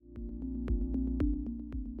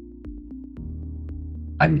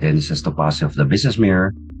I'm Dennis Estopase of the Business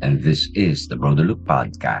Mirror, and this is the Broader Look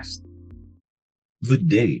podcast. Good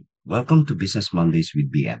day. Welcome to Business Mondays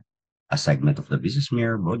with BM, a segment of the Business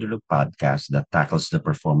Mirror Broader Look podcast that tackles the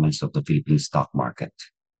performance of the Philippine stock market.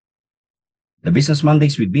 The Business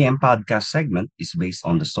Mondays with BM podcast segment is based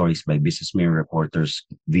on the stories by Business Mirror reporters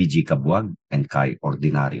VG Cabuag and Kai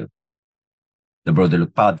Ordinario. The Broader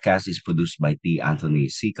Look podcast is produced by T. Anthony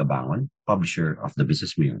C. Cabangon, publisher of the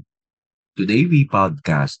Business Mirror. Today, we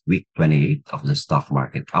podcast week 28 of the stock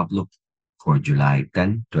market outlook for July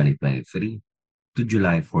 10, 2023 to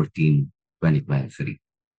July 14, 2023.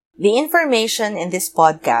 The information in this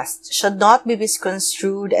podcast should not be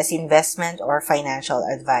misconstrued as investment or financial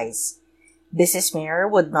advice. Business Mirror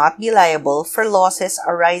would not be liable for losses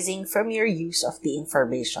arising from your use of the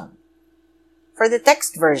information. For the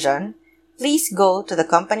text version, please go to the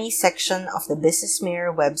company section of the Business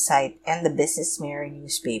Mirror website and the Business Mirror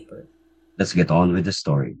newspaper. Let's get on with the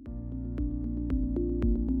story.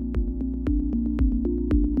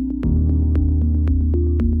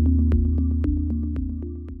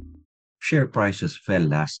 Share prices fell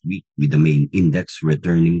last week with the main index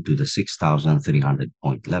returning to the 6,300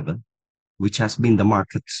 point level, which has been the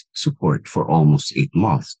market's support for almost 8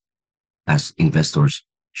 months, as investors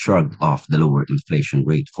shrugged off the lower inflation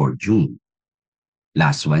rate for June.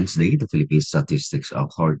 Last Wednesday, the Philippine Statistics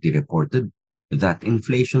Authority reported that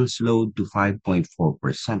inflation slowed to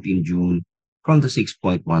 5.4% in June from the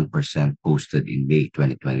 6.1% posted in May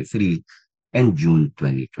 2023 and June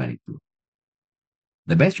 2022.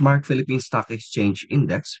 The benchmark Philippine Stock Exchange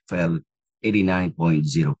Index fell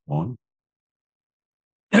 89.0 points.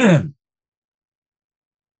 The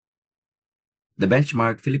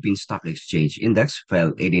benchmark Philippine Stock Exchange Index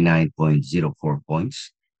fell 89.04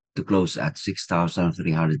 points to close at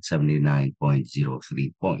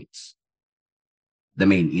 6,379.03 points. The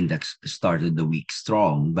main index started the week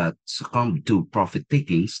strong but succumbed to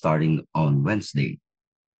profit-taking starting on Wednesday.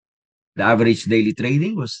 The average daily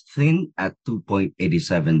trading was thin at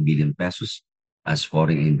 2.87 billion pesos as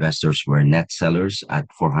foreign investors were net sellers at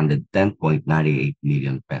 410.98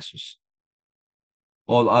 million pesos.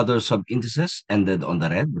 All other sub-indices ended on the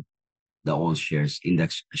red. The all shares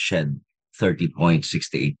index shed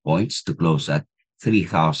 30.68 points to close at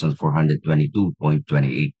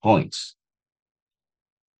 3,422.28 points.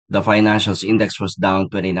 The financials index was down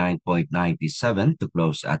 29.97 to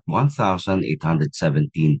close at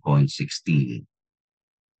 1,817.16.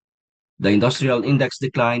 The industrial index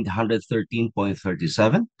declined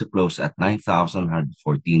 113.37 to close at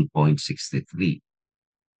 9,114.63.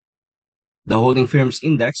 The holding firms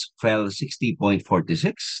index fell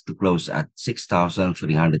 60.46 to close at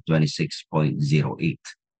 6,326.08.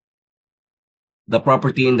 The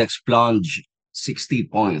property index plunged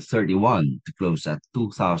 60.31 to close at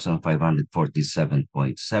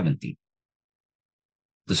 2,547.70.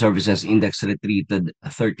 The services index retreated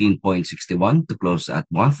 13.61 to close at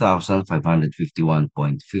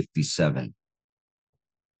 1,551.57.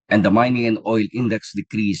 And the mining and oil index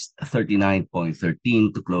decreased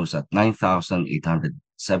 39.13 to close at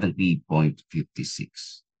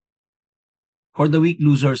 9,870.56. For the week,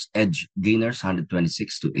 losers edged gainers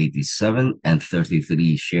 126 to 87 and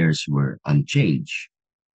 33 shares were unchanged.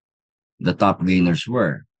 The top gainers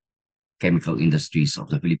were Chemical Industries of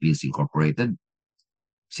the Philippines Incorporated,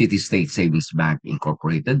 City State Savings Bank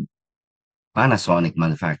Incorporated, Panasonic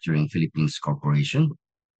Manufacturing Philippines Corporation,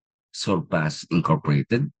 Surpass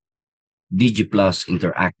Incorporated, DigiPlus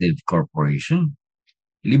Interactive Corporation,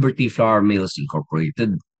 Liberty Flour Mills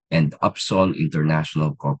Incorporated, and Upson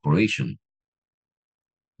International Corporation.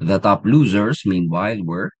 The top losers, meanwhile,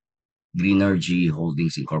 were Greenergy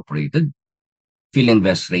Holdings Incorporated,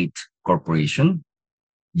 Philinvest Rate Corporation,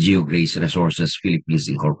 GeoGrace Resources Philippines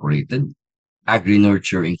Incorporated,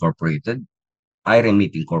 AgriNurture Incorporated,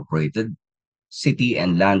 Iremit Incorporated, City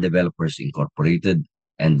and Land Developers Incorporated,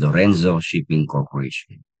 and Lorenzo Shipping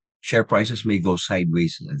Corporation. Share prices may go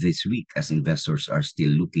sideways this week as investors are still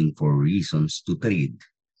looking for reasons to trade.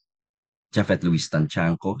 Jafet Luis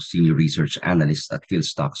Tanchanco, Senior Research Analyst at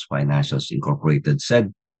PhilStocks Financials Incorporated,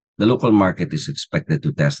 said the local market is expected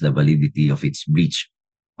to test the validity of its breach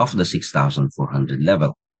of the 6,400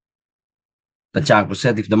 level. Tanchanco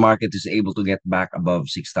said if the market is able to get back above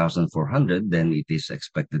 6,400, then it is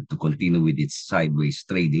expected to continue with its sideways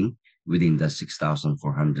trading within the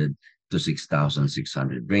 6,400 to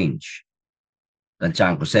 6,600 range.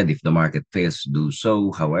 Tanchanco said if the market fails to do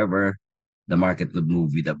so, however, the market would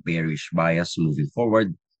move with a bearish bias moving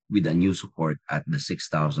forward with a new support at the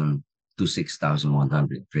 6,000 to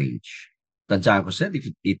 6,100 range. Tanchanco said if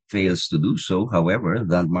it fails to do so, however,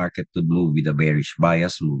 the market could move with a bearish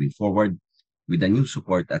bias moving forward with a new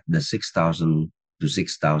support at the 6,000 to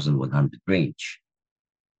 6,100 range.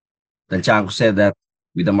 Tanchanko said that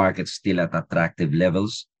with the market still at attractive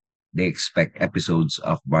levels, they expect episodes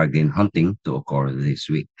of bargain hunting to occur this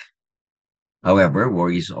week. However,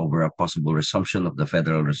 worries over a possible resumption of the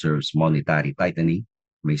Federal Reserve's monetary tightening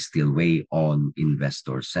may still weigh on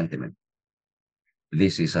investor sentiment.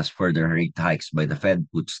 This is as further rate hikes by the Fed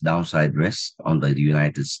puts downside risk on the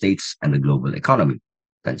United States and the global economy,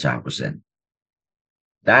 Tanchanko said.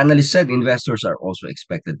 The analyst said investors are also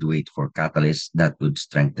expected to wait for catalysts that would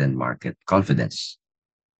strengthen market confidence.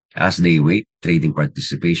 As they wait, trading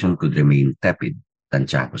participation could remain tepid,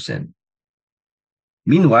 Tanchanko said.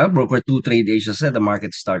 Meanwhile, Broker 2 Trade Asia said the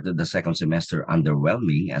market started the second semester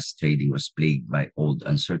underwhelming as trading was plagued by old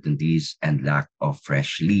uncertainties and lack of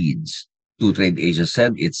fresh leads. 2 Trade Asia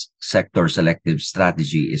said its sector selective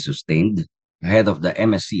strategy is sustained ahead of the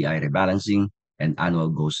MSCI rebalancing and annual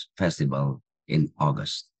Ghost Festival in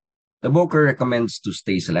August. The broker recommends to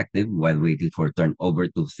stay selective while waiting for turnover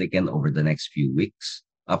to thicken over the next few weeks.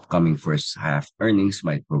 Upcoming first half earnings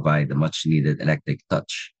might provide a much needed electric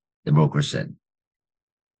touch, the broker said.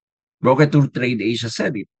 Broker 2 Trade Asia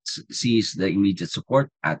said it sees the immediate support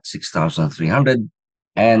at 6,300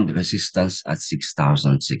 and resistance at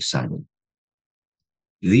 6,600.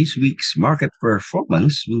 This week's market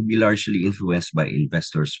performance will be largely influenced by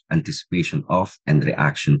investors' anticipation of and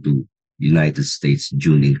reaction to United States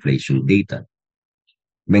June inflation data.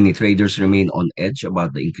 Many traders remain on edge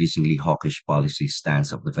about the increasingly hawkish policy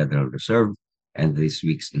stance of the Federal Reserve, and this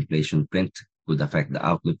week's inflation print could affect the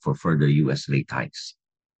outlook for further U.S. rate hikes.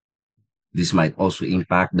 This might also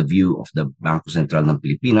impact the view of the Bangko Sentral ng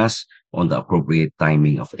Pilipinas on the appropriate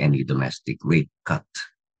timing of any domestic rate cut.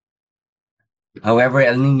 However,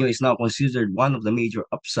 El Nino is now considered one of the major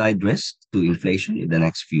upside risks to inflation in the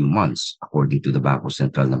next few months, according to the Bangko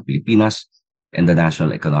Sentral ng Pilipinas and the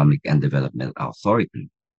National Economic and Development Authority.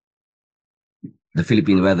 The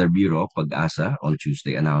Philippine Weather Bureau, Pag-asa, on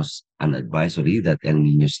Tuesday announced an advisory that El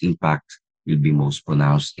Nino's impact will be most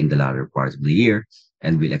pronounced in the latter part of the year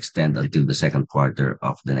and will extend until the second quarter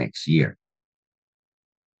of the next year.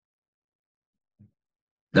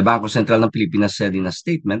 The Bangko Sentral ng Pilipinas said in a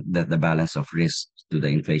statement that the balance of risks to the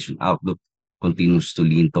inflation outlook continues to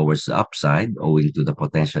lean towards the upside owing to the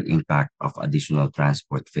potential impact of additional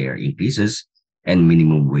transport fare increases and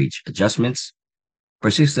minimum wage adjustments,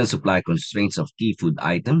 persistent supply constraints of key food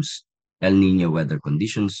items, El Nino weather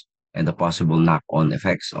conditions, and the possible knock-on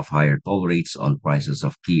effects of higher toll rates on prices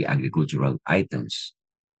of key agricultural items.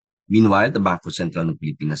 Meanwhile, the Bangko Sentral ng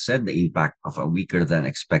Pilipinas said the impact of a weaker than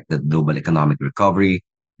expected global economic recovery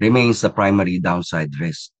remains the primary downside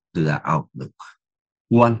risk to the outlook.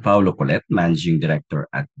 Juan Paulo Colet, managing director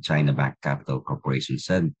at China Bank Capital Corporation,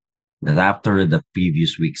 said that after the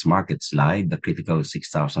previous week's market slide, the critical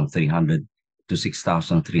 6,300 to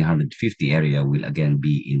 6,350 area will again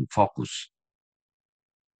be in focus.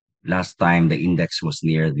 Last time the index was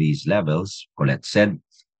near these levels, Colette said,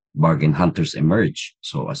 bargain hunters emerge.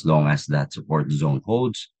 So as long as that support zone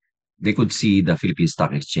holds, they could see the Philippine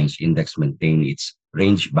Stock Exchange Index maintain its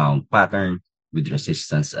range-bound pattern with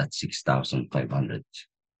resistance at 6,500.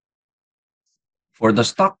 For the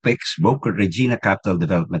stock picks, broker Regina Capital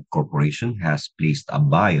Development Corporation has placed a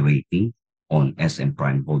buy rating on SM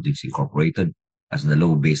Prime Holdings Incorporated. As the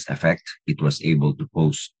low base effect, it was able to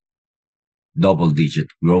post double-digit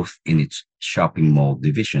growth in its shopping mall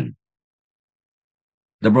division.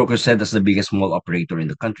 The broker said as the biggest mall operator in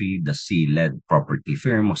the country, the C-led property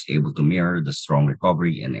firm was able to mirror the strong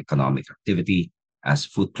recovery in economic activity as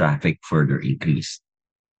foot traffic further increased.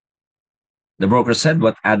 The broker said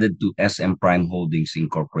what added to SM Prime Holdings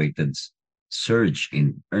Incorporated's surge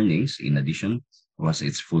in earnings, in addition, was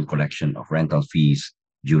its full collection of rental fees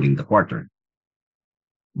during the quarter.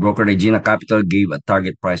 Broker Regina Capital gave a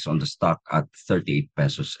target price on the stock at 38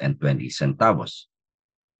 pesos and 20 centavos.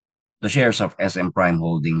 The shares of SM Prime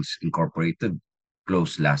Holdings Incorporated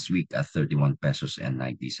closed last week at 31 pesos and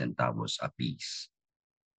 90 centavos apiece.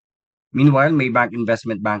 Meanwhile, Maybank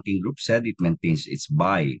Investment Banking Group said it maintains its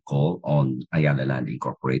buy call on Ayala Land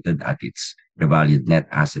Incorporated at its revalued net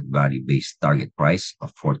asset value based target price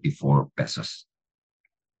of 44 pesos.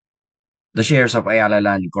 The shares of Ayala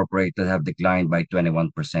Land Incorporated have declined by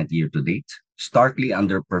 21% year to date, starkly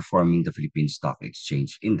underperforming the Philippine Stock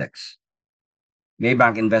Exchange Index.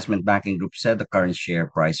 Maybank Investment Banking Group said the current share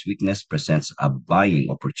price weakness presents a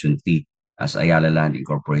buying opportunity as Ayala Land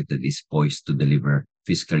Incorporated is poised to deliver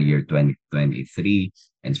fiscal year 2023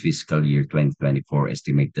 and fiscal year 2024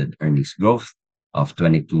 estimated earnings growth of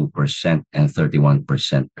 22% and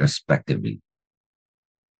 31% respectively.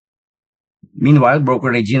 Meanwhile,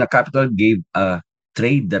 broker Regina Capital gave a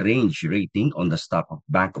trade the range rating on the stock of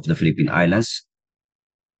Bank of the Philippine Islands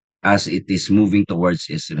as it is moving towards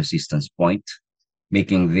its resistance point,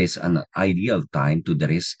 making this an ideal time to the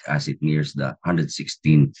risk as it nears the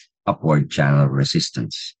 116 upward channel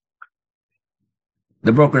resistance.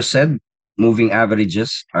 The broker said moving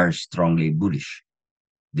averages are strongly bullish.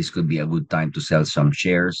 This could be a good time to sell some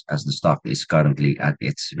shares as the stock is currently at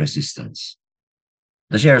its resistance.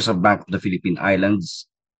 The shares of Bank of the Philippine Islands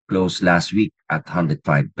closed last week at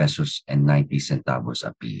 105 pesos and 90 centavos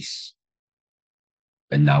apiece.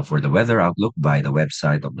 And now for the weather outlook by the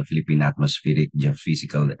website of the Philippine Atmospheric,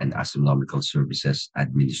 Geophysical, and Astronomical Services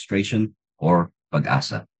Administration, or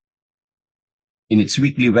PAGASA. In its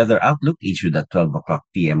weekly weather outlook issued at 12 o'clock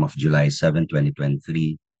p.m. of July 7,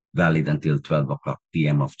 2023, valid until 12 o'clock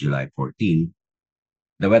p.m. of July 14,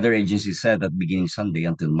 the weather agency said that beginning Sunday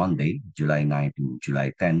until Monday, July 9 to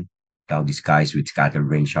July 10, cloudy skies with scattered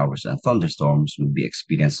rain showers and thunderstorms will be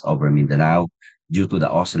experienced over Mindanao due to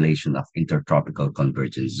the oscillation of intertropical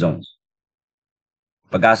convergence zones.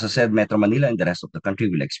 Pagasa said Metro Manila and the rest of the country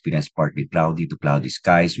will experience partly cloudy to cloudy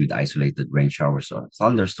skies with isolated rain showers or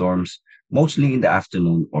thunderstorms, mostly in the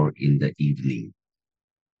afternoon or in the evening.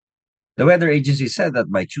 The weather agency said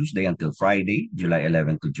that by Tuesday until Friday, July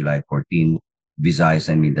 11 to July 14, Visayas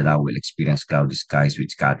and Mindanao will experience cloudy skies with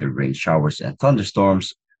scattered rain showers and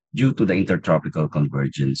thunderstorms due to the intertropical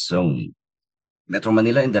convergence zone. Metro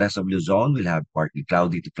Manila and the rest of Luzon will have partly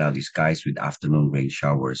cloudy to cloudy skies with afternoon rain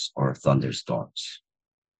showers or thunderstorms.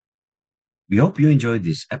 We hope you enjoyed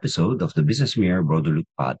this episode of the Business Mirror Broader Look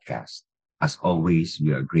podcast. As always,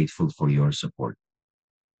 we are grateful for your support.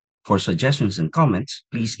 For suggestions and comments,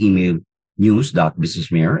 please email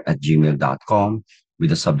news.businessmirror@gmail.com with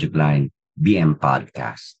the subject line BM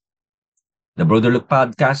Podcast. The Broader Look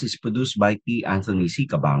podcast is produced by P. Anthony C.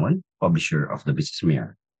 Cabangon, publisher of the Business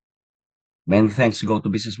Mirror. Many thanks go to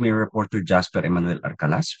Business Mirror reporter Jasper Emmanuel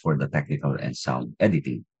Arcalas for the technical and sound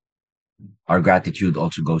editing. Our gratitude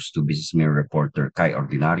also goes to Business Mirror reporter Kai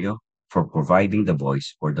Ordinario for providing the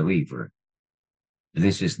voice for the waiver.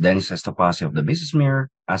 This is Dennis Estopase of the Business Mirror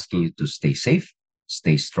asking you to stay safe,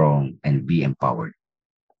 stay strong, and be empowered.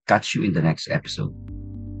 Catch you in the next episode.